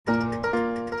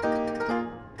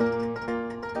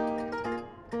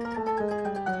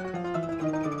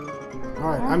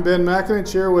I'm Ben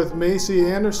McInich here with Macy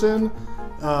Anderson.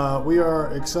 We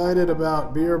are excited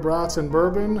about beer, brats, and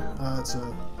bourbon. It's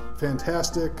a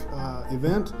fantastic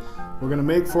event. We're going to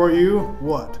make for you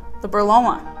what? The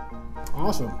Bourloma.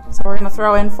 Awesome. So we're going to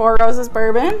throw in 4 roses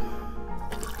bourbon,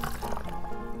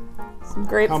 some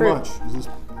grapefruit. How much? Is this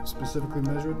specifically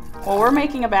measured? Well, we're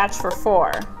making a batch for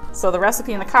 4. So the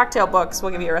recipe in the cocktail books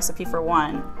will give you a recipe for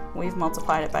 1. We've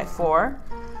multiplied it by 4.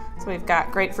 So we've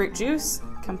got grapefruit juice,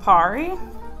 Campari.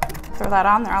 Throw that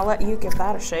on there. I'll let you give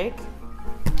that a shake.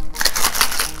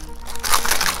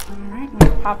 All right, I'm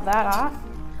gonna pop that off.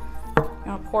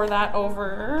 I'm gonna pour that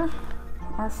over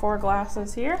our 4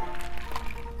 glasses here.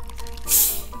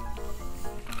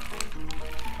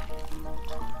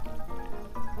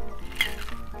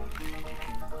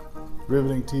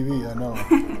 Riveting TV, I know.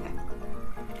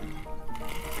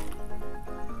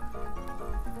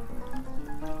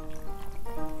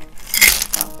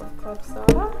 Top with club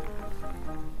soda.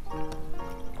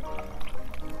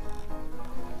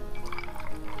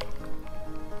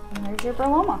 And there's your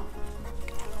Bourloma.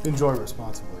 Enjoy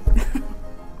responsibly.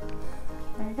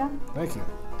 There you go. Thank you.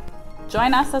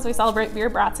 Join us as we celebrate beer,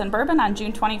 brats, and bourbon on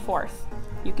June 24th.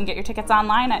 You can get your tickets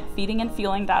online at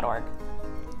feedingandfueling.org.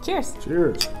 Cheers.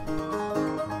 Cheers.